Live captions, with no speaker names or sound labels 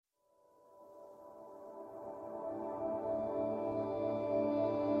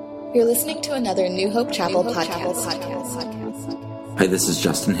You're listening to another New Hope Chapel podcast. Hi, this is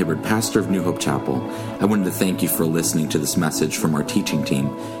Justin Hibbard, pastor of New Hope Chapel. I wanted to thank you for listening to this message from our teaching team,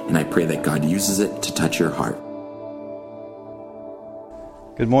 and I pray that God uses it to touch your heart.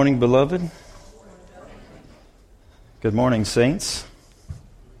 Good morning, beloved. Good morning, saints.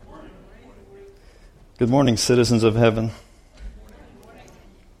 Good morning, citizens of heaven.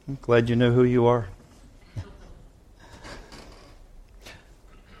 I'm glad you know who you are.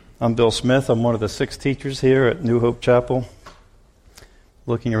 I'm Bill Smith. I'm one of the 6 teachers here at New Hope Chapel.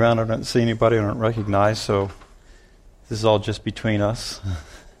 Looking around, I don't see anybody I don't recognize, so this is all just between us.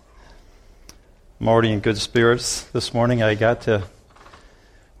 I'm already in good spirits this morning. I got to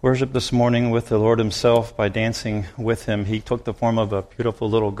worship this morning with the Lord himself by dancing with him. He took the form of a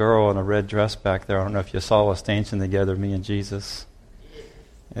beautiful little girl in a red dress back there. I don't know if you saw us dancing together, me and Jesus.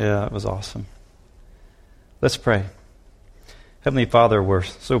 Yeah, it was awesome. Let's pray. Heavenly Father, we're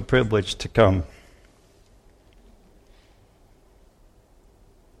so privileged to come.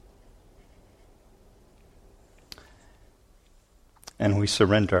 And we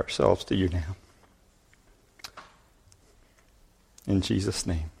surrender ourselves to you now. In Jesus'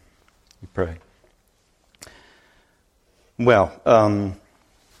 name, we pray. Well,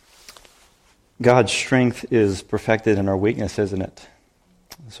 God's strength is perfected in our weakness, isn't it?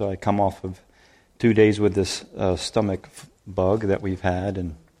 So I come off of 2 days with this stomach bug that we've had,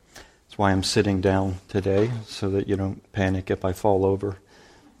 and that's why I'm sitting down today, so that you don't panic if I fall over.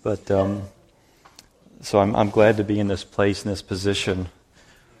 But so I'm glad to be in this place, in this position,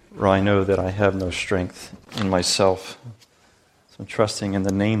 where I know that I have no strength in myself. So I'm trusting in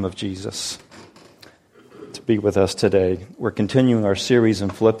the name of Jesus to be with us today. We're continuing our series in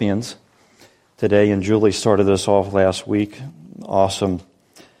Philippians today, and Julie started this off last week. Awesome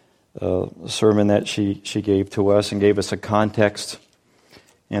sermon that she gave to us and gave us a context.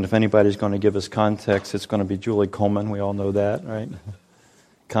 And if anybody's going to give us context, it's going to be Julie Coleman. We all know that, right?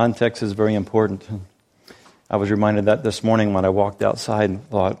 Context is very important. I was reminded that this morning when I walked outside and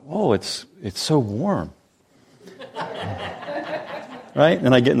thought, oh, it's so warm. Right?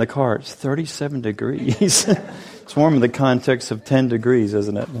 And I get in the car, it's 37 degrees. It's warm in the context of 10 degrees,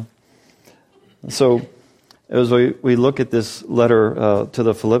 isn't it? So as we look at this letter to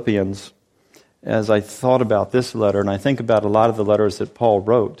the Philippians, as I thought about this letter, and I think about a lot of the letters that Paul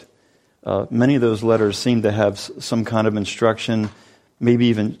wrote, many of those letters seem to have some kind of instruction, maybe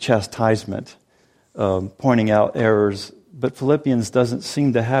even chastisement, pointing out errors. But Philippians doesn't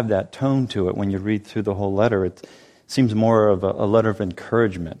seem to have that tone to it when you read through the whole letter. It seems more of a letter of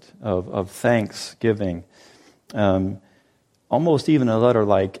encouragement, of thanksgiving, almost even a letter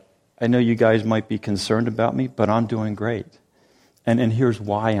like, I know you guys might be concerned about me, but I'm doing great. And here's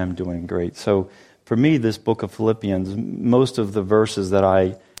why I'm doing great. So for me, this book of Philippians, most of the verses that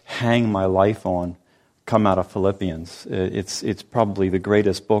I hang my life on come out of Philippians. It's probably the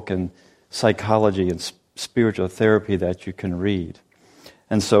greatest book in psychology and spiritual therapy that you can read.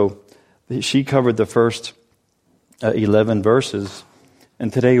 And so she covered the first 11 verses.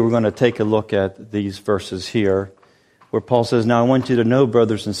 And today we're going to take a look at these verses here, where Paul says, now I want you to know,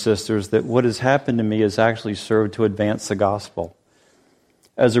 brothers and sisters, that what has happened to me has actually served to advance the gospel.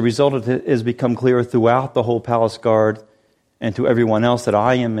 As a result, it has become clear throughout the whole palace guard and to everyone else that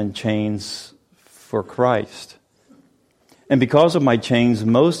I am in chains for Christ. And because of my chains,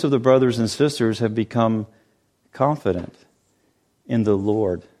 most of the brothers and sisters have become confident in the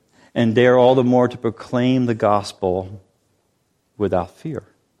Lord and dare all the more to proclaim the gospel without fear.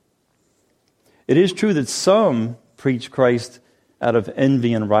 It is true that some preach Christ out of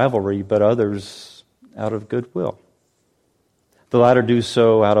envy and rivalry, but others out of goodwill. The latter do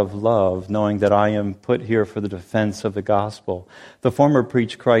so out of love, knowing that I am put here for the defense of the gospel. The former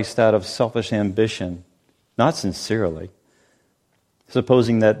preach Christ out of selfish ambition, not sincerely,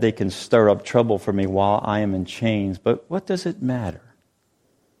 supposing that they can stir up trouble for me while I am in chains. But what does it matter?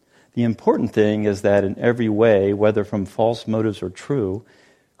 The important thing is that in every way, whether from false motives or true,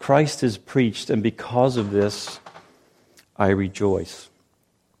 Christ is preached, and because of this, I rejoice.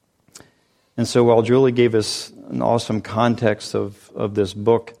 And so while Julie gave us an awesome context of this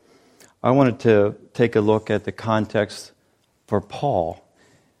book, I wanted to take a look at the context for Paul.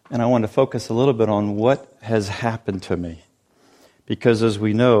 And I want to focus a little bit on what has happened to me. Because as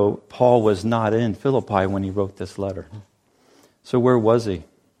we know, Paul was not in Philippi when he wrote this letter. So where was he?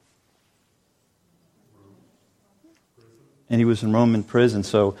 And he was in Roman prison.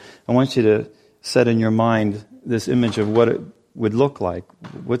 So I want you to set in your mind this image of what it would look like.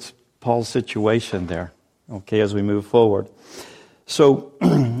 What's Paul's situation there? Okay, as we move forward. So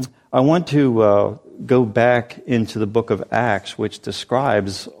I want to go back into the book of Acts, which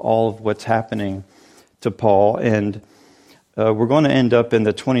describes all of what's happening to Paul. And we're going to end up in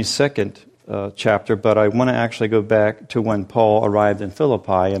the 22nd chapter, but I want to actually go back to when Paul arrived in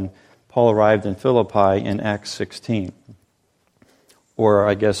Philippi. And Paul arrived in Philippi in Acts 16, or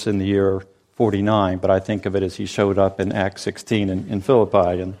I guess in the year 49, but I think of it as he showed up in Acts 16 in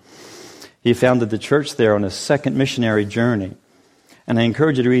Philippi. And he founded the church there on his second missionary journey. And I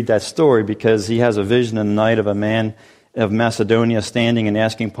encourage you to read that story because he has a vision in the night of a man of Macedonia standing and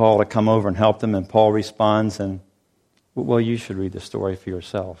asking Paul to come over and help them. And Paul responds, and, well, you should read the story for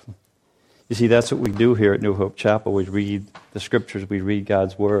yourself. You see, that's what we do here at New Hope Chapel. We read the Scriptures. We read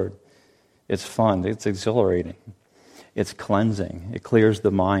God's Word. It's fun. It's exhilarating. It's cleansing. It clears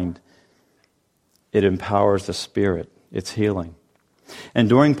the mind. It empowers the spirit. It's healing. And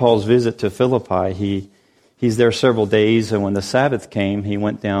during Paul's visit to Philippi, he's there several days, and when the Sabbath came, he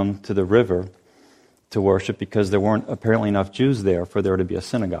went down to the river to worship because there weren't apparently enough Jews there for there to be a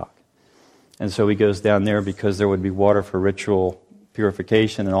synagogue. And so he goes down there because there would be water for ritual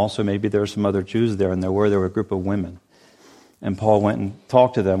purification, and also maybe there were some other Jews there, and there were a group of women. And Paul went and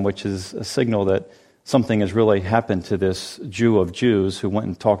talked to them, which is a signal that something has really happened to this Jew of Jews who went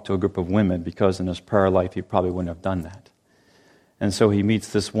and talked to a group of women, because in his prior life he probably wouldn't have done that. And so he meets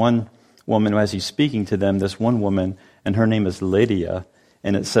this one woman as he's speaking to them, this one woman, and her name is Lydia.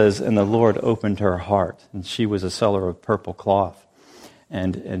 And it says, and the Lord opened her heart. And she was a seller of purple cloth.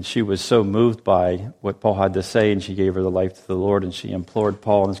 And she was so moved by what Paul had to say, and she gave her the life to the Lord, and she implored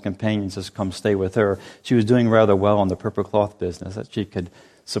Paul and his companions to come stay with her. She was doing rather well in the purple cloth business, that she could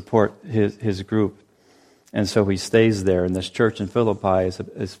support his group. And so he stays there, and this church in Philippi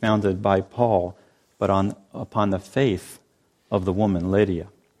is founded by Paul, but upon the faith of the woman Lydia.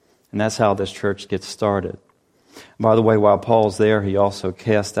 And that's how this church gets started. By the way, while Paul's there, he also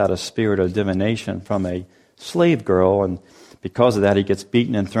cast out a spirit of divination from a slave girl, and because of that, he gets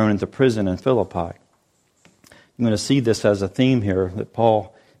beaten and thrown into prison in Philippi. I'm going to see this as a theme here, that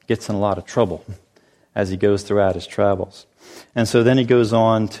Paul gets in a lot of trouble as he goes throughout his travels. And so then he goes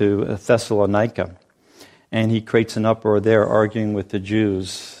on to Thessalonica, and he creates an uproar there, arguing with the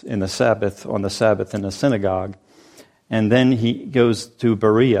Jews on the Sabbath in the synagogue. And then he goes to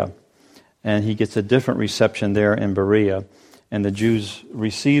Berea, and he gets a different reception there in Berea. And the Jews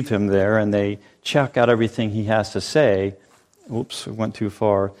receive him there, and they check out everything he has to say. Oops, we went too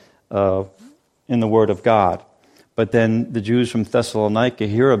far, in the Word of God. But then the Jews from Thessalonica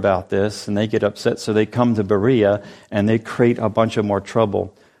hear about this, and they get upset, so they come to Berea, and they create a bunch of more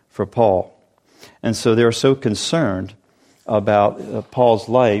trouble for Paul. And so they're so concerned about Paul's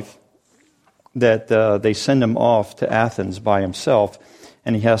life that they send him off to Athens by himself,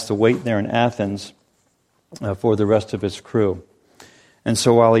 and he has to wait there in Athens for the rest of his crew. And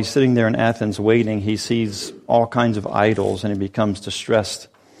so while he's sitting there in Athens waiting, he sees all kinds of idols, and he becomes distressed.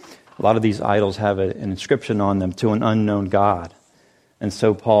 A lot of these idols have an inscription on them, to an unknown God. And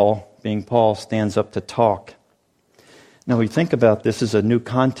so Paul, being Paul, stands up to talk. Now we think about this as a new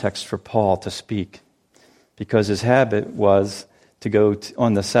context for Paul to speak, because his habit was to go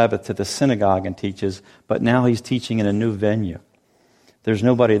on the Sabbath to the synagogue and teaches, but now he's teaching in a new venue. There's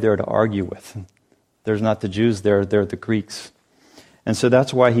nobody there to argue with. There's not the Jews there, they're the Greeks. And so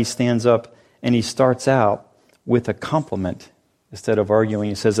that's why he stands up and he starts out with a compliment instead of arguing.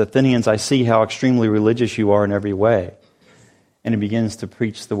 He says, Athenians, I see how extremely religious you are in every way. And he begins to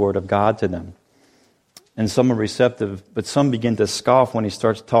preach the word of God to them. And some are receptive, but some begin to scoff when he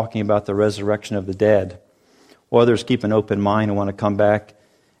starts talking about the resurrection of the dead. While others keep an open mind and want to come back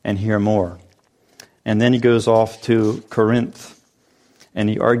and hear more. And then he goes off to Corinth, and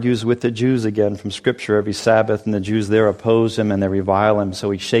he argues with the Jews again from Scripture every Sabbath, and the Jews there oppose him and they revile him, so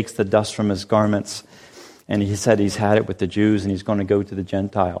he shakes the dust from his garments, and he said he's had it with the Jews and he's going to go to the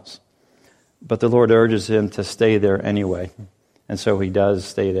Gentiles. But the Lord urges him to stay there anyway, and so he does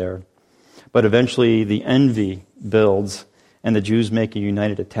stay there. But eventually the envy builds, and the Jews make a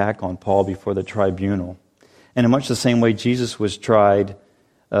united attack on Paul before the tribunal. And in much the same way Jesus was tried,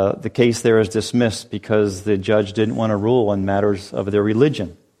 the case there is dismissed because the judge didn't want to rule in matters of their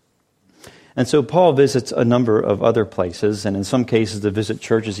religion. And so Paul visits a number of other places, and in some cases to visit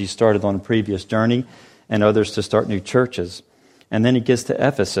churches he started on a previous journey, and others to start new churches. And then he gets to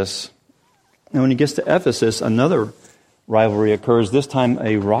Ephesus. And when he gets to Ephesus, another rivalry occurs. This time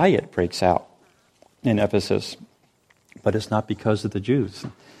a riot breaks out in Ephesus. But it's not because of the Jews.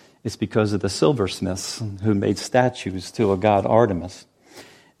 It's because of the silversmiths who made statues to a god Artemis.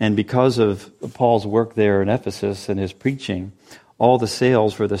 And because of Paul's work there in Ephesus and his preaching, all the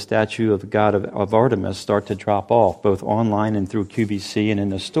sales for the statue of the god of Artemis start to drop off, both online and through QVC and in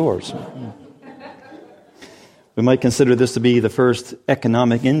the stores. We might consider this to be the first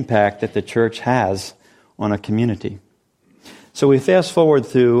economic impact that the church has on a community. So we fast forward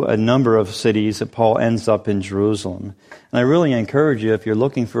through a number of cities that Paul ends up in Jerusalem. And I really encourage you, if you're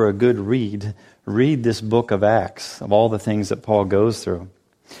looking for a good read this book of Acts, of all the things that Paul goes through.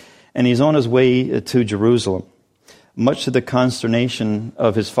 And he's on his way to Jerusalem, much to the consternation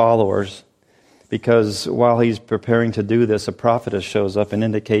of his followers, because while he's preparing to do this, a prophetess shows up and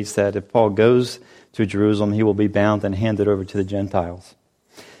indicates that if Paul goes to Jerusalem, he will be bound and handed over to the Gentiles.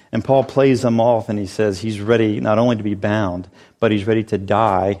 And Paul plays them off, and he says he's ready not only to be bound, but he's ready to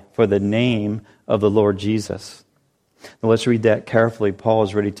die for the name of the Lord Jesus. Now let's read that carefully. Paul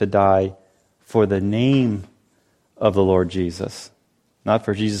is ready to die for the name of the Lord Jesus. Not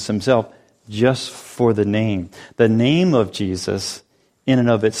for Jesus himself, just for the name. The name of Jesus, in and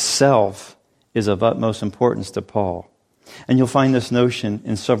of itself, is of utmost importance to Paul. And you'll find this notion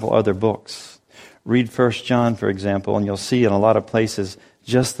in several other books. Read 1 John, for example, and you'll see in a lot of places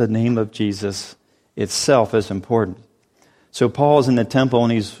just the name of Jesus itself is important. So Paul is in the temple,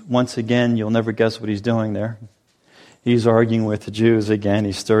 and he's, once again, you'll never guess what he's doing there. He's arguing with the Jews again.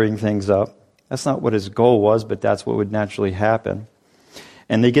 He's stirring things up. That's not what his goal was, but that's what would naturally happen.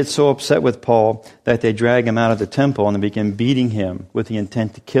 And they get so upset with Paul that they drag him out of the temple and they begin beating him with the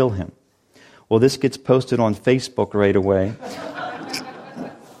intent to kill him. Well, this gets posted on Facebook right away.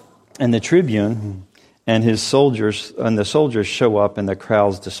 And the tribune and the soldiers show up, and the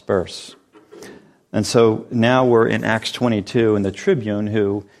crowds disperse. And so now we're in Acts 22, and the tribune,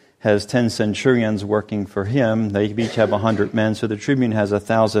 who has 10 centurions working for him, they each have 100 men, so the tribune has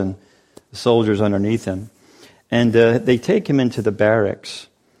 1,000 soldiers underneath him. And they take him into the barracks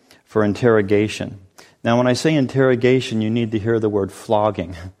for interrogation. Now, when I say interrogation, you need to hear the word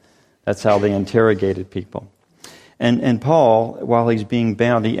flogging. That's how they interrogated people. And Paul, while he's being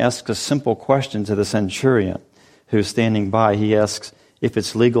bound, he asks a simple question to the centurion who's standing by. He asks if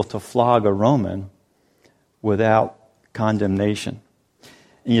it's legal to flog a Roman without condemnation.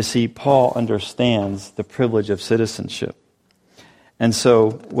 And you see, Paul understands the privilege of citizenship. And so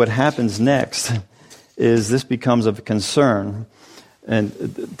what happens next is this becomes of concern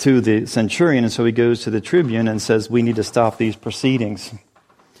and to the centurion. And so he goes to the tribune and says, we need to stop these proceedings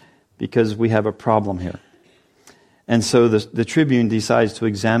because we have a problem here. And so the tribune decides to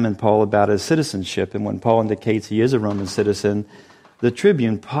examine Paul about his citizenship. And when Paul indicates he is a Roman citizen, the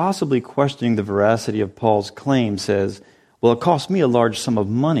tribune, possibly questioning the veracity of Paul's claim, says, well, it cost me a large sum of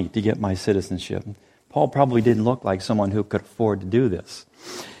money to get my citizenship. Paul probably didn't look like someone who could afford to do this.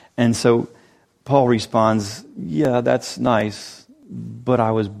 And so Paul responds, yeah, that's nice, but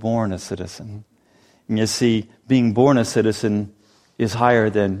I was born a citizen. And you see, being born a citizen is higher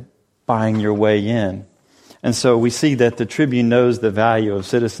than buying your way in. And so we see that the tribune knows the value of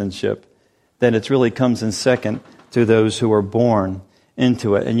citizenship, that it really comes in second to those who are born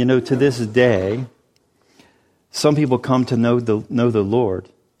into it. And you know, to this day, some people come to know the Lord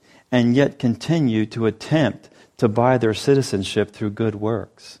and yet continue to attempt to buy their citizenship through good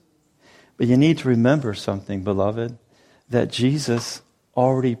works. But you need to remember something, beloved, that Jesus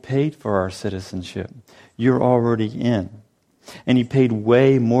already paid for our citizenship. You're already in. And he paid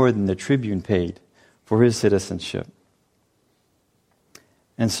way more than the tribune paid for his citizenship.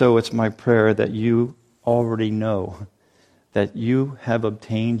 And so it's my prayer that you already know that you have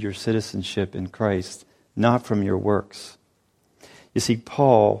obtained your citizenship in Christ, not from your works. You see,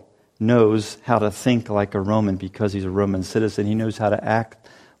 Paul knows how to think like a Roman because he's a Roman citizen. He knows how to act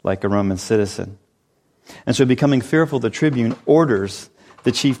like a Roman citizen. And so, becoming fearful, the tribune orders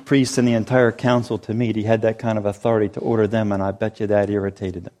the chief priests and the entire council to meet. He had that kind of authority to order them, and I bet you that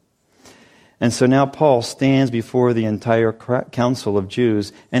irritated them. And so now Paul stands before the entire council of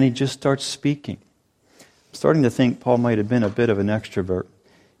Jews, and he just starts speaking. I'm starting to think Paul might have been a bit of an extrovert.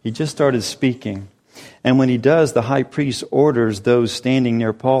 He just started speaking. And when he does, the high priest orders those standing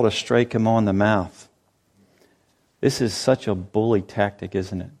near Paul to strike him on the mouth. This is such a bully tactic,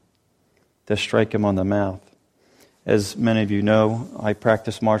 isn't it? To strike him on the mouth. As many of you know, I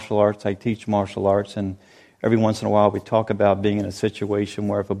practice martial arts, I teach martial arts, and every once in a while we talk about being in a situation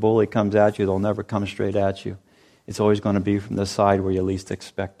where if a bully comes at you, they'll never come straight at you. It's always going to be from the side where you least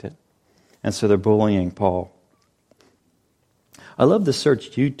expect it. And so they're bullying Paul. I love to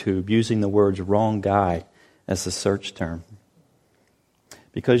search YouTube using the words wrong guy as the search term.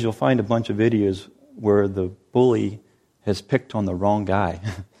 Because you'll find a bunch of videos where the bully has picked on the wrong guy.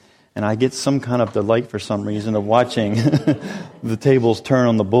 And I get some kind of delight for some reason of watching the tables turn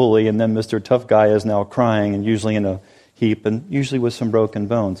on the bully, and then Mr. Tough Guy is now crying, and usually in a heap, and usually with some broken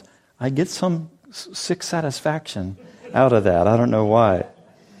bones. I get some sick satisfaction out of that. I don't know why.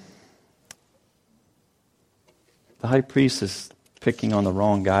 the high priest is picking on the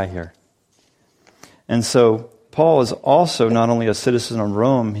wrong guy here. And so Paul is also not only a citizen of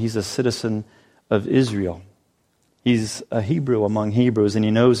Rome, he's a citizen of Israel. He's a Hebrew among Hebrews, and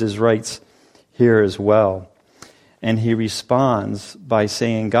he knows his rights here as well. And he responds by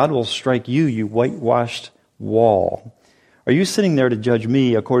saying, God will strike you, you whitewashed wall. Are you sitting there to judge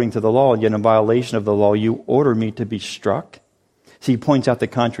me according to the law, yet in violation of the law you order me to be struck? See, he points out the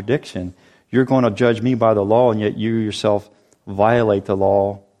contradiction. You're going to judge me by the law, and yet you yourself violate the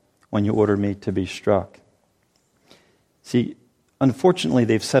law when you order me to be struck. See, unfortunately,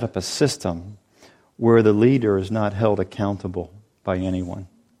 they've set up a system where the leader is not held accountable by anyone.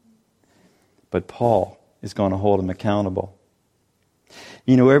 But Paul is going to hold him accountable.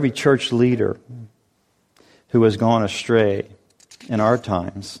 You know, every church leader who has gone astray in our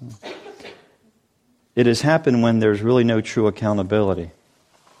times, it has happened when there's really no true accountability.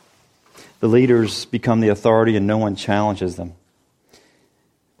 The leaders become the authority and no one challenges them.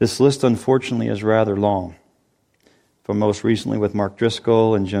 This list, unfortunately, is rather long. For most recently with Mark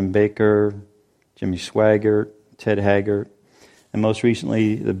Driscoll and Jim Baker, Jimmy Swaggart, Ted Haggart, and most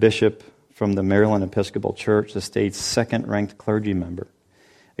recently the bishop from the Maryland Episcopal Church, the state's second-ranked clergy member,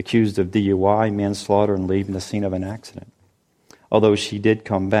 accused of DUI, manslaughter, and leaving the scene of an accident. Although she did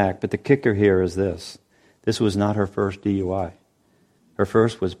come back, but the kicker here is this. This was not her first DUI. Her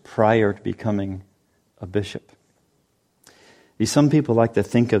first was prior to becoming a bishop. See, some people like to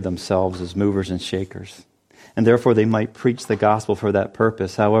think of themselves as movers and shakers, and therefore they might preach the gospel for that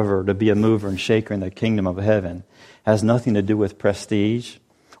purpose. However, to be a mover and shaker in the kingdom of heaven has nothing to do with prestige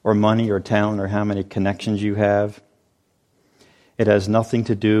or money or talent or how many connections you have. It has nothing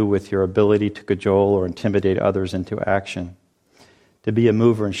to do with your ability to cajole or intimidate others into action. To be a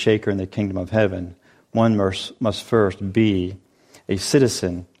mover and shaker in the kingdom of heaven, one must first be a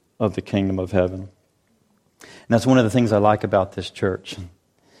citizen of the kingdom of heaven. And that's one of the things I like about this church,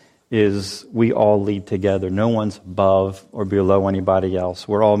 is we all lead together. No one's above or below anybody else.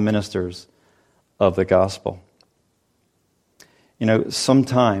 We're all ministers of the gospel. You know,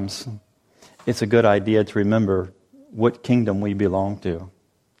 sometimes it's a good idea to remember what kingdom we belong to.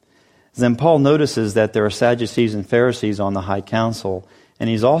 Then Paul notices that there are Sadducees and Pharisees on the high council, and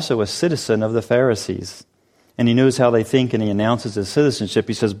he's also a citizen of the Pharisees. And he knows how they think, and he announces his citizenship.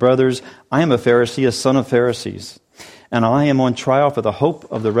 He says, brothers, I am a Pharisee, a son of Pharisees, and I am on trial for the hope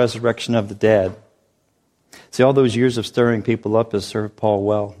of the resurrection of the dead. See, all those years of stirring people up has served Paul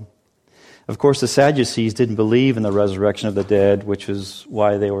well. Of course, the Sadducees didn't believe in the resurrection of the dead, which is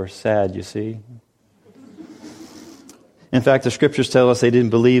why they were sad, you see. In fact, the scriptures tell us they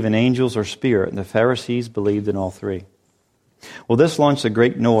didn't believe in angels or spirit, and the Pharisees believed in all three. Well, this launched a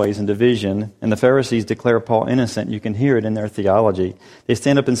great noise and division, and the Pharisees declare Paul innocent. You can hear it in their theology. They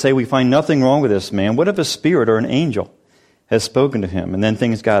stand up and say, we find nothing wrong with this man. What if a spirit or an angel has spoken to him? And then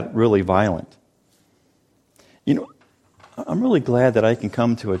things got really violent. You know, I'm really glad that I can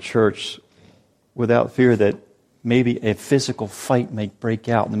come to a church without fear that maybe a physical fight may break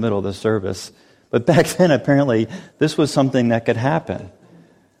out in the middle of the service. But back then, apparently, this was something that could happen,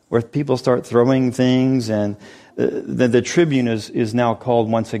 where people start throwing things, and the tribune is now called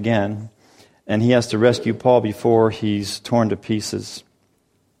once again, and he has to rescue Paul before he's torn to pieces.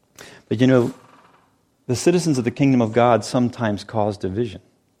 But you know, the citizens of the kingdom of God sometimes cause division.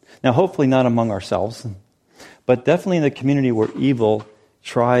 Now, hopefully not among ourselves, but definitely in the community where evil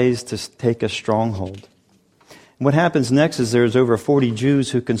tries to take a stronghold. What happens next is there's over 40 Jews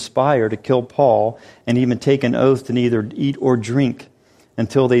who conspire to kill Paul and even take an oath to neither eat or drink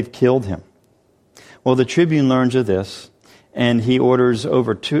until they've killed him. Well, the tribune learns of this, and he orders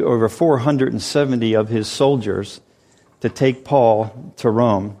over 470 of his soldiers to take Paul to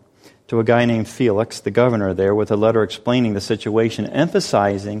Rome, to a guy named Felix, the governor there, with a letter explaining the situation,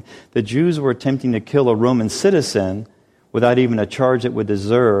 emphasizing the Jews were attempting to kill a Roman citizen without even a charge that would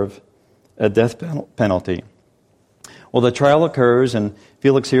deserve a death penalty. Well, the trial occurs, and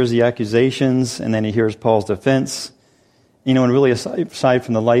Felix hears the accusations, and then he hears Paul's defense. You know, and really, aside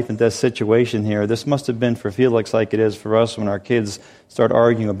from the life and death situation here, this must have been for Felix like it is for us when our kids start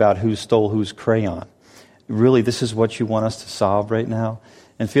arguing about who stole whose crayon. Really, this is what you want us to solve right now?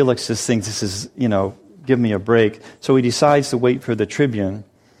 And Felix just thinks this is, give me a break. So he decides to wait for the tribune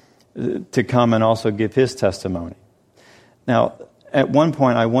to come and also give his testimony. Now, at one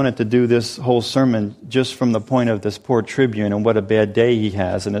point, I wanted to do this whole sermon just from the point of this poor tribune and what a bad day he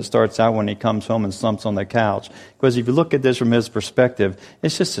has. And it starts out when he comes home and slumps on the couch. Because if you look at this from his perspective,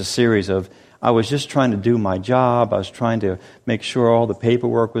 it's just a series of, I was just trying to do my job. I was trying to make sure all the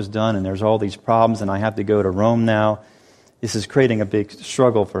paperwork was done. And there's all these problems. And I have to go to Rome now. This is creating a big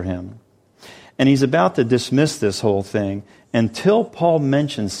struggle for him. And he's about to dismiss this whole thing until Paul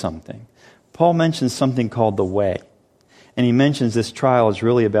mentions something. Paul mentions something called the way. And he mentions this trial is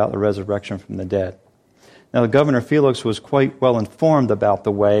really about the resurrection from the dead. Now, Governor Felix was quite well informed about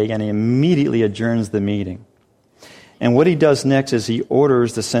the way, and he immediately adjourns the meeting. And what he does next is he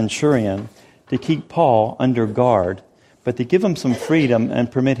orders the centurion to keep Paul under guard, but to give him some freedom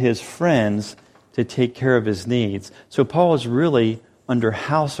and permit his friends to take care of his needs. So Paul is really under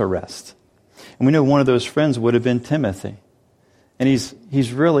house arrest. And we know one of those friends would have been Timothy. And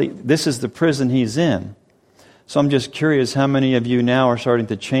he's really, this is the prison he's in. So I'm just curious how many of you now are starting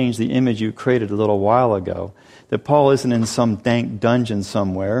to change the image you created a little while ago. That Paul isn't in some dank dungeon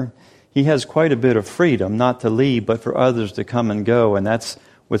somewhere. He has quite a bit of freedom, not to leave, but for others to come and go. And that's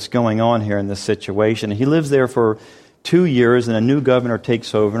what's going on here in this situation. He lives there for 2 years, and a new governor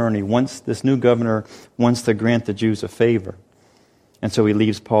takes over, and this new governor wants to grant the Jews a favor. And so he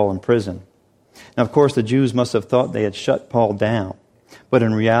leaves Paul in prison. Now, of course, the Jews must have thought they had shut Paul down. But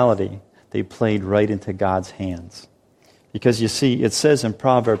in reality, they played right into God's hands. Because you see, it says in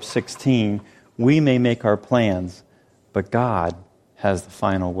Proverbs 16, we may make our plans, but God has the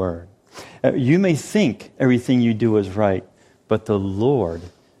final word. You may think everything you do is right, but the Lord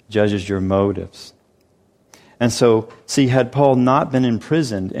judges your motives. And so, see, had Paul not been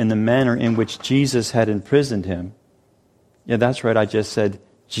imprisoned in the manner in which Jesus had imprisoned him, yeah, that's right, I just said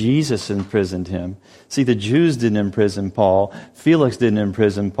Jesus imprisoned him. See, the Jews didn't imprison Paul. Felix didn't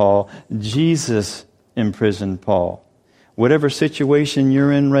imprison Paul. Jesus imprisoned Paul. Whatever situation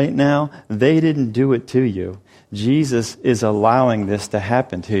you're in right now, they didn't do it to you. Jesus is allowing this to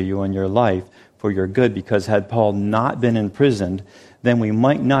happen to you in your life for your good, because had Paul not been imprisoned, then we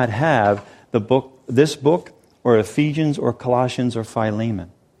might not have this book, or Ephesians, or Colossians, or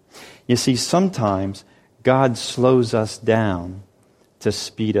Philemon. You see, sometimes God slows us down to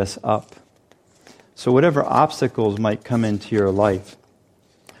speed us up. So whatever obstacles might come into your life,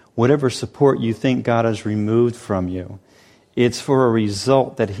 whatever support you think God has removed from you, it's for a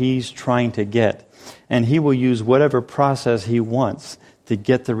result that He's trying to get. And He will use whatever process He wants to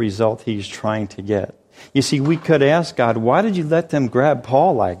get the result He's trying to get. You see, we could ask God, why did you let them grab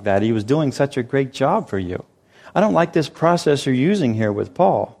Paul like that? He was doing such a great job for you. I don't like this process you're using here with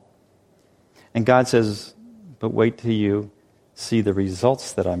Paul. And God says, but wait till you see the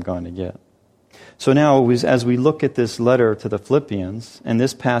results that I'm going to get. So now, as we look at this letter to the Philippians, and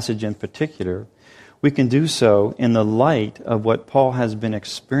this passage in particular, we can do so in the light of what Paul has been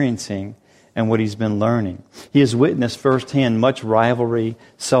experiencing and what he's been learning. He has witnessed firsthand much rivalry,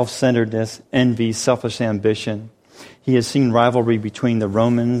 self-centeredness, envy, selfish ambition. He has seen rivalry between the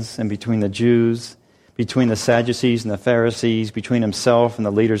Romans and between the Jews, between the Sadducees and the Pharisees, between himself and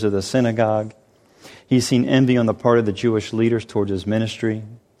the leaders of the synagogue. He's seen envy on the part of the Jewish leaders towards his ministry.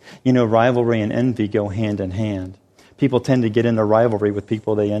 You know, rivalry and envy go hand in hand. People tend to get into rivalry with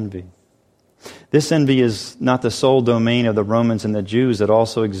people they envy. This envy is not the sole domain of the Romans and the Jews. It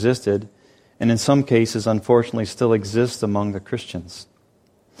also existed, and in some cases, unfortunately, still exists among the Christians.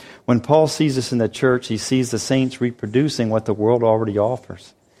 When Paul sees this in the church, he sees the saints reproducing what the world already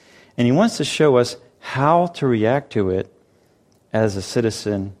offers. And he wants to show us how to react to it as a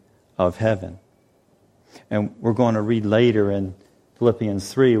citizen of heaven. And we're going to read later in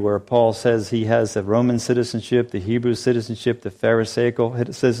Philippians 3 where Paul says he has the Roman citizenship, the Hebrew citizenship, the Pharisaical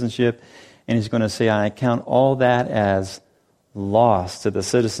citizenship, and he's going to say, I count all that as loss to the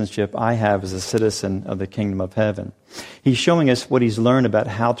citizenship I have as a citizen of the kingdom of heaven. He's showing us what he's learned about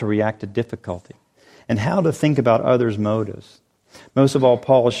how to react to difficulty and how to think about others' motives. Most of all,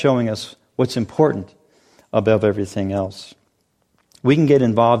 Paul is showing us what's important above everything else. We can get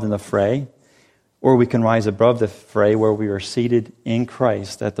involved in the fray, or we can rise above the fray where we are seated in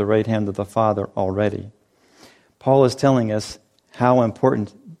Christ at the right hand of the Father already. Paul is telling us how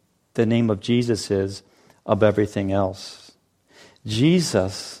important the name of Jesus is above everything else.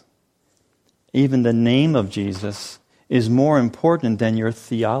 Jesus, even the name of Jesus, is more important than your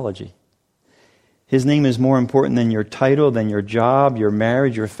theology. His name is more important than your title, than your job, your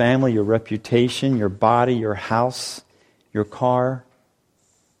marriage, your family, your reputation, your body, your house, your car,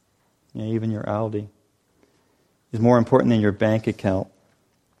 even your Audi. He's more important than your bank account.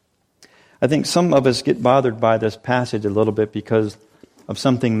 I think some of us get bothered by this passage a little bit because of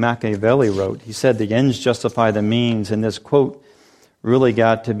something Machiavelli wrote. He said the ends justify the means, and this quote really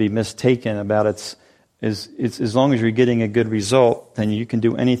got to be mistaken about it's as long as you're getting a good result, then you can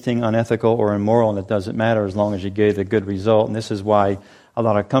do anything unethical or immoral, and it doesn't matter as long as you get a good result. And this is why a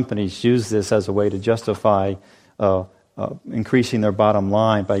lot of companies use this as a way to justify increasing their bottom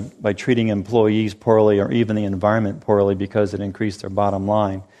line by treating employees poorly or even the environment poorly because it increased their bottom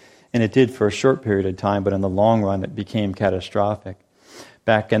line. And it did for a short period of time, but in the long run it became catastrophic.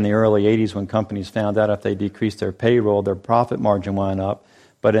 Back in the early 80s, when companies found out if they decreased their payroll, their profit margin went up.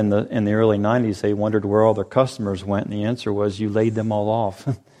 But in the early 90s, they wondered where all their customers went, and the answer was, you laid them all off.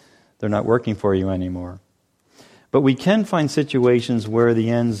 They're not working for you anymore. But we can find situations where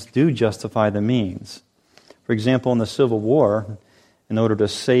the ends do justify the means. For example, in the Civil War, in order to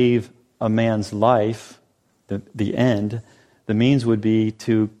save a man's life, the end, the means would be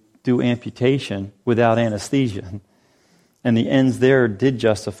to do amputation without anesthesia. And the ends there did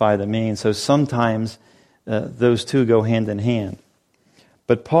justify the means. So sometimes those two go hand in hand.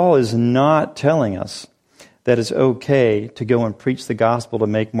 But Paul is not telling us that it's okay to go and preach the gospel to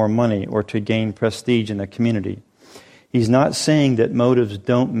make more money or to gain prestige in the community. He's not saying that motives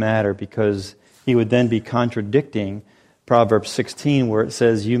don't matter, because he would then be contradicting Proverbs 16, where it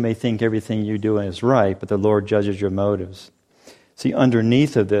says, you may think everything you do is right, but the Lord judges your motives. See,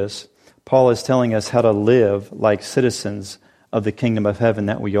 underneath of this, Paul is telling us how to live like citizens of the kingdom of heaven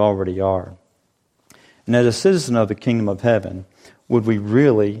that we already are. And as a citizen of the kingdom of heaven, would we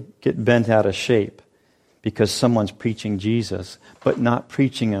really get bent out of shape because someone's preaching Jesus, but not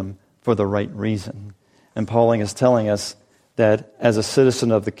preaching him for the right reason? And Paul is telling us that as a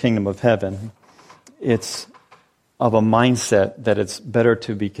citizen of the kingdom of heaven, it's of a mindset that it's better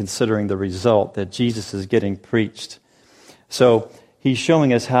to be considering the result, that Jesus is getting preached. So he's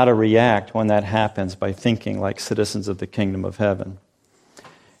showing us how to react when that happens by thinking like citizens of the kingdom of heaven.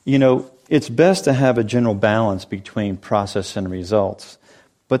 You know, it's best to have a general balance between process and results.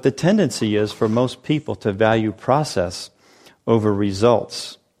 But the tendency is for most people to value process over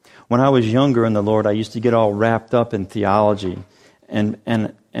results. When I was younger in the Lord, I used to get all wrapped up in theology and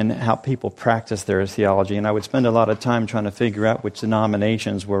how people practice their theology. And I would spend a lot of time trying to figure out which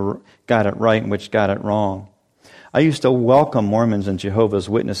denominations got it right and which got it wrong. I used to welcome Mormons and Jehovah's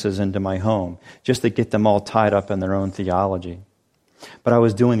Witnesses into my home just to get them all tied up in their own theology. But I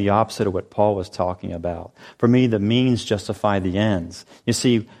was doing the opposite of what Paul was talking about. For me, the means justify the ends. You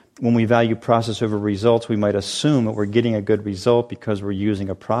see, when we value process over results, we might assume that we're getting a good result because we're using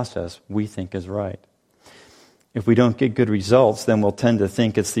a process we think is right. If we don't get good results, then we'll tend to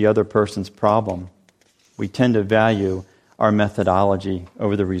think it's the other person's problem. We tend to value our methodology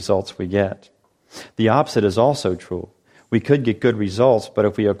over the results we get. The opposite is also true. We could get good results, but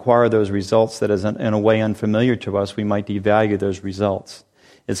if we acquire those results that is in a way unfamiliar to us, we might devalue those results.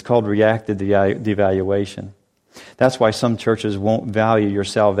 It's called reactive devaluation. That's why some churches won't value your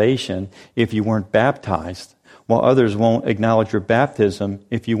salvation if you weren't baptized, while others won't acknowledge your baptism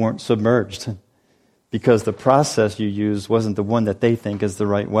if you weren't submerged, because the process you used wasn't the one that they think is the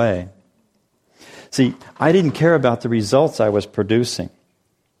right way. See, I didn't care about the results I was producing.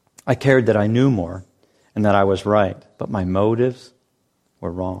 I cared that I knew more and that I was right, but my motives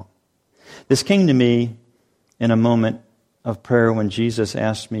were wrong. This came to me in a moment of prayer when Jesus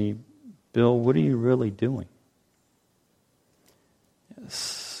asked me, Bill, what are you really doing?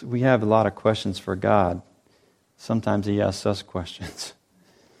 Yes, we have a lot of questions for God. Sometimes he asks us questions.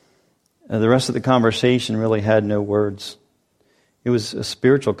 The rest of the conversation really had no words. It was a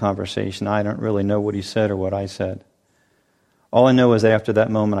spiritual conversation. I don't really know what he said or what I said. All I know is that after that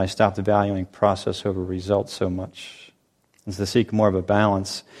moment, I stopped valuing process over results so much. It's to seek more of a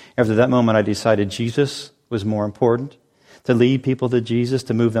balance. After that moment, I decided Jesus was more important. To lead people to Jesus,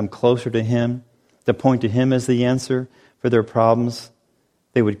 to move them closer to him, to point to him as the answer for their problems.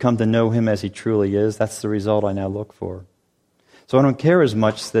 They would come to know him as he truly is. That's the result I now look for. So I don't care as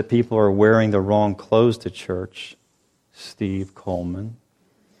much that people are wearing the wrong clothes to church. Steve Coleman.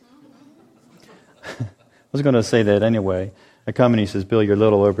 I was going to say that anyway. I come and he says, Bill, you're a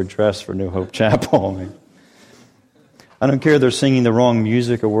little overdressed for New Hope Chapel. I don't care if they're singing the wrong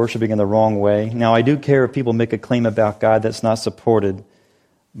music or worshiping in the wrong way. Now, I do care if people make a claim about God that's not supported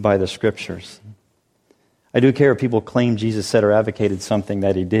by the Scriptures. I do care if people claim Jesus said or advocated something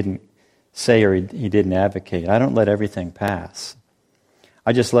that he didn't say or he didn't advocate. I don't let everything pass.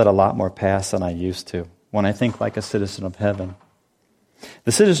 I just let a lot more pass than I used to when I think like a citizen of heaven.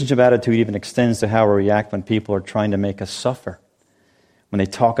 The citizenship attitude even extends to how we react when people are trying to make us suffer, when they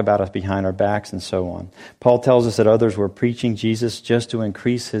talk about us behind our backs and so on. Paul tells us that others were preaching Jesus just to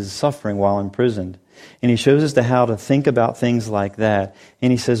increase his suffering while imprisoned. And he shows us how to think about things like that.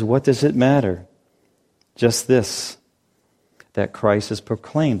 And he says, what does it matter? Just this, that Christ is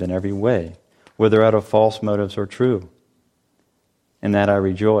proclaimed in every way, whether out of false motives or true. And that I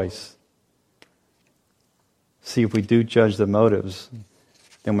rejoice. See, if we do judge the motives,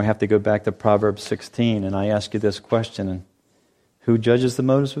 then we have to go back to Proverbs 16, and I ask you this question, who judges the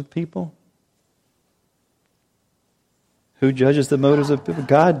motives of people? Who judges the motives of people?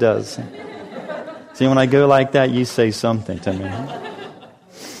 God does. See, when I go like that, you say something to me.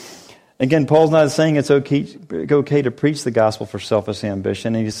 Again, Paul's not saying it's okay to preach the gospel for selfish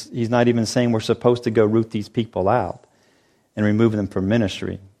ambition. He's not even saying we're supposed to go root these people out and remove them from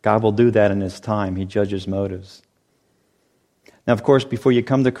ministry. God will do that in His time. He judges motives. Now, of course, before you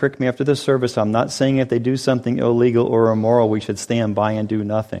come to correct me after this service, I'm not saying if they do something illegal or immoral, we should stand by and do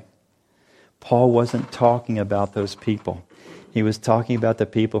nothing. Paul wasn't talking about those people. He was talking about the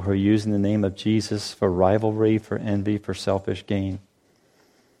people who are using the name of Jesus for rivalry, for envy, for selfish gain.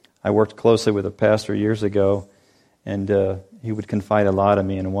 I worked closely with a pastor years ago, and he would confide a lot in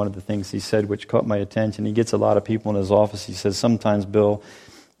me, and one of the things he said which caught my attention, he gets a lot of people in his office. He says, sometimes, Bill,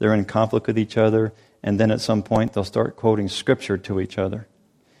 they're in conflict with each other, and then at some point they'll start quoting Scripture to each other.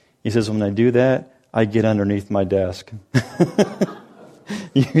 He says, when they do that, I get underneath my desk,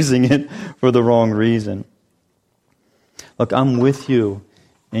 using it for the wrong reason. Look, I'm with you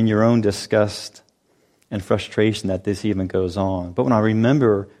in your own disgust and frustration that this even goes on. But when I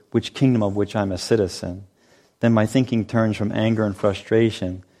remember which kingdom of which I'm a citizen, then my thinking turns from anger and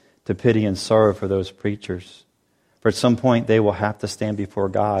frustration to pity and sorrow for those preachers. For at some point they will have to stand before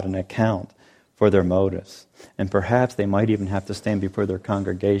God and account for their motives. And perhaps they might even have to stand before their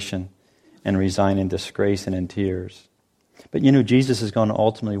congregation and resign in disgrace and in tears. But Jesus is going to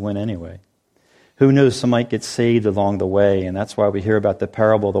ultimately win anyway. Who knows, some might get saved along the way, and that's why we hear about the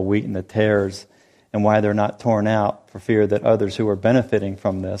parable of the wheat and the tares, and why they're not torn out for fear that others who are benefiting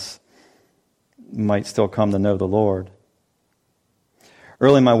from this might still come to know the Lord.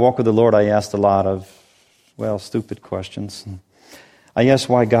 Early in my walk with the Lord, I asked a lot of, stupid questions. I asked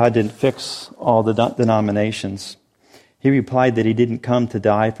why God didn't fix all the denominations. He replied that He didn't come to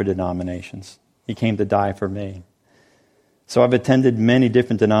die for denominations. He came to die for me. So I've attended many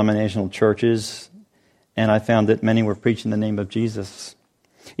different denominational churches, and I found that many were preaching the name of Jesus.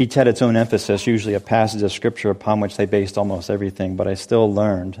 Each had its own emphasis, usually a passage of Scripture upon which they based almost everything, but I still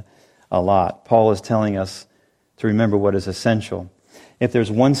learned a lot. Paul is telling us to remember what is essential. If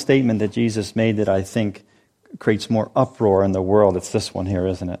there's one statement that Jesus made that I think creates more uproar in the world, it's this one here,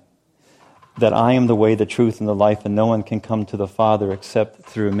 isn't it? That I am the way, the truth, and the life, and no one can come to the Father except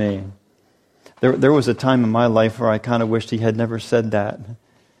through me. There was a time in my life where I kind of wished He had never said that,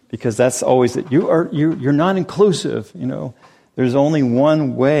 because that's always that you're not inclusive. There's only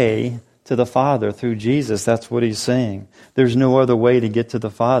one way to the Father through Jesus. That's what He's saying. There's no other way to get to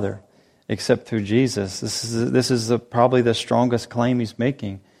the Father except through Jesus. This is probably the strongest claim He's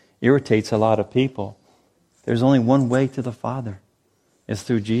making. Irritates a lot of people. There's only one way to the Father. It's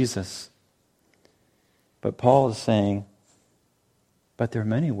through Jesus. But Paul is saying, but there are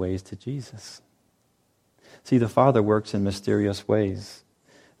many ways to Jesus. See, the Father works in mysterious ways.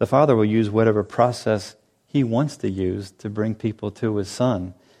 The Father will use whatever process He wants to use to bring people to His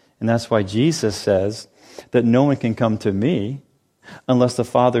Son. And that's why Jesus says that no one can come to me unless the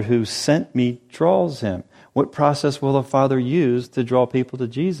Father who sent me draws him. What process will the Father use to draw people to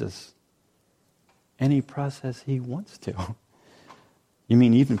Jesus? Any process He wants to. You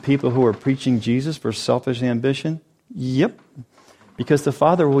mean even people who are preaching Jesus for selfish ambition? Yep. Because the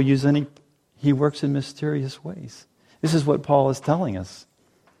Father will use He works in mysterious ways. This is what Paul is telling us.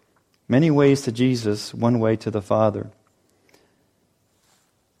 Many ways to Jesus, one way to the Father.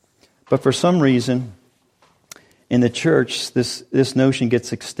 But for some reason, in the church, this notion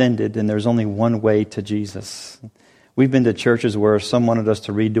gets extended, and there's only one way to Jesus. We've been to churches where some wanted us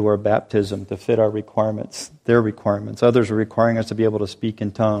to redo our baptism to fit our requirements, their requirements. Others are requiring us to be able to speak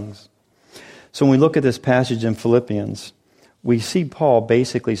in tongues. So when we look at this passage in Philippians, we see Paul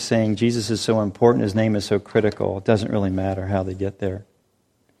basically saying Jesus is so important, His name is so critical, it doesn't really matter how they get there.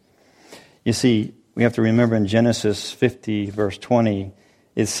 You see, we have to remember in Genesis 50, verse 20,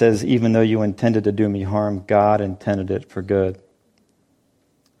 it says, even though you intended to do me harm, God intended it for good.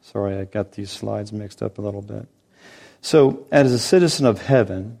 Sorry, I got these slides mixed up a little bit. So, as a citizen of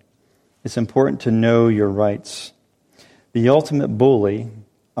heaven, it's important to know your rights. The ultimate bully,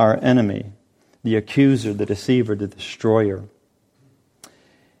 our enemy, the accuser, the deceiver, the destroyer,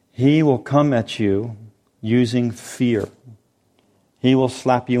 he will come at you using fear. He will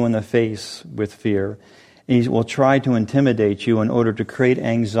slap you in the face with fear. He will try to intimidate you in order to create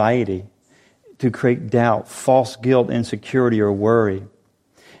anxiety, to create doubt, false guilt, insecurity, or worry.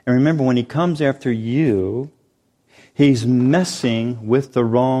 And remember, when he comes after you, he's messing with the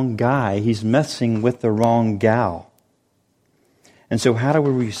wrong guy. He's messing with the wrong gal. And so how do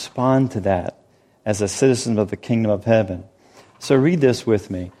we respond to that as a citizen of the kingdom of heaven? So read this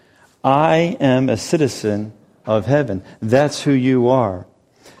with me. I am a citizen of heaven. That's who you are.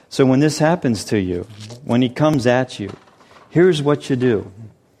 So when this happens to you, when he comes at you, Here's what you do.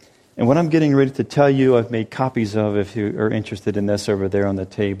 And what I'm getting ready to tell you, I've made copies of if you are interested in this over there on the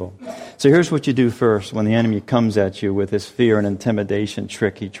table. So here's what you do first when the enemy comes at you with this fear and intimidation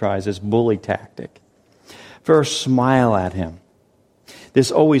trick he tries, this bully tactic. First, smile at him.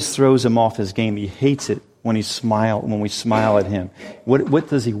 This always throws him off his game. He hates it when we smile at him. What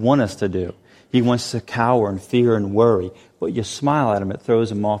does he want us to do? He wants to cower and fear and worry. But you smile at him, it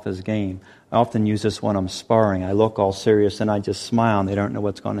throws him off his game. I often use this when I'm sparring. I look all serious and I just smile and they don't know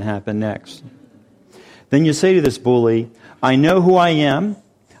what's going to happen next. Then you say to this bully, I know who I am.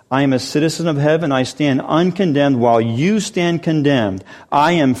 I am a citizen of heaven. I stand uncondemned while you stand condemned.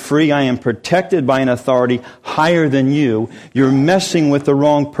 I am free. I am protected by an authority higher than you. You're messing with the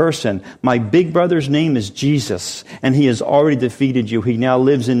wrong person. My big brother's name is Jesus, and he has already defeated you. He now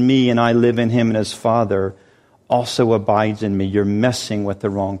lives in me, and I live in him, and his Father also abides in me. You're messing with the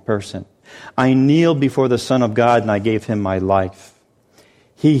wrong person. I kneeled before the Son of God, and I gave him my life.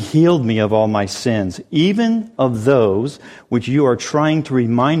 He healed me of all my sins, even of those which you are trying to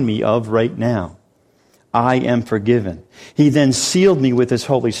remind me of right now. I am forgiven. He then sealed me with his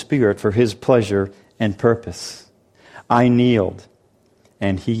Holy Spirit for his pleasure and purpose. I kneeled,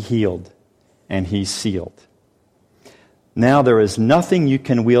 and he healed, and he sealed. Now there is nothing you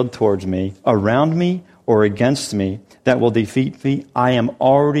can wield towards me, around me, or against me that will defeat me. I am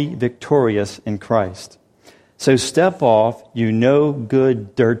already victorious in Christ. So step off, you no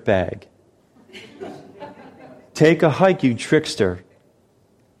good dirtbag. Take a hike, you trickster.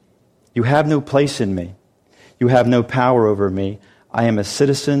 You have no place in me. You have no power over me. I am a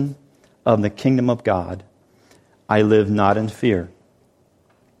citizen of the kingdom of God. I live not in fear.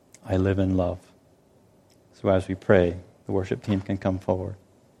 I live in love. So as we pray, the worship team can come forward.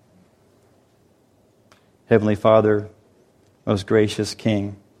 Heavenly Father, most gracious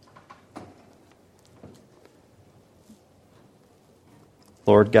King,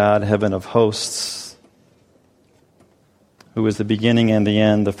 Lord God, heaven of hosts, who is the beginning and the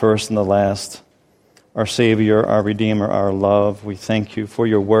end, the first and the last, our Savior, our Redeemer, our love, we thank you for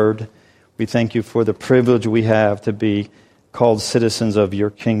your word. We thank you for the privilege we have to be called citizens of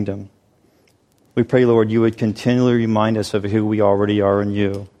your kingdom. We pray, Lord, you would continually remind us of who we already are in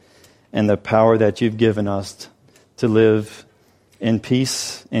you and the power that you've given us to live in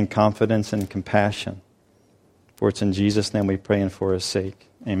peace, in confidence, and compassion. For it's in Jesus' name we pray and for his sake.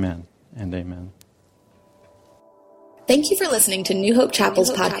 Amen and amen. Thank you for listening to New Hope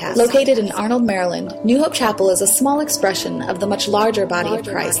Chapel's podcast. Located in Arnold, Maryland, New Hope Chapel is a small expression of the much larger body of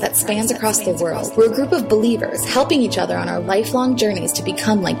Christ that spans across the world. We're a group of believers helping each other on our lifelong journeys to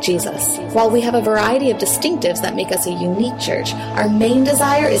become like Jesus. While we have a variety of distinctives that make us a unique church, our main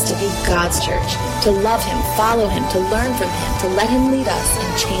desire is to be God's church, to love him, follow him, to learn from him, to let him lead us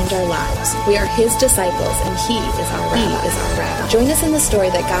and change our lives. We are his disciples and he is our rabbi. Join us in the story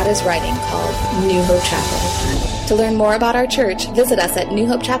that God is writing called New Hope Chapel. To learn more about our church, visit us at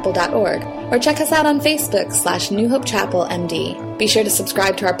newhopechapel.org or check us out on Facebook /New Hope Chapel MD. Be sure to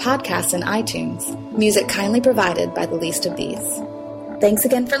subscribe to our podcast in iTunes. Music kindly provided by the least of these. Thanks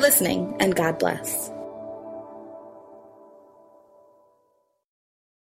again for listening, and God bless.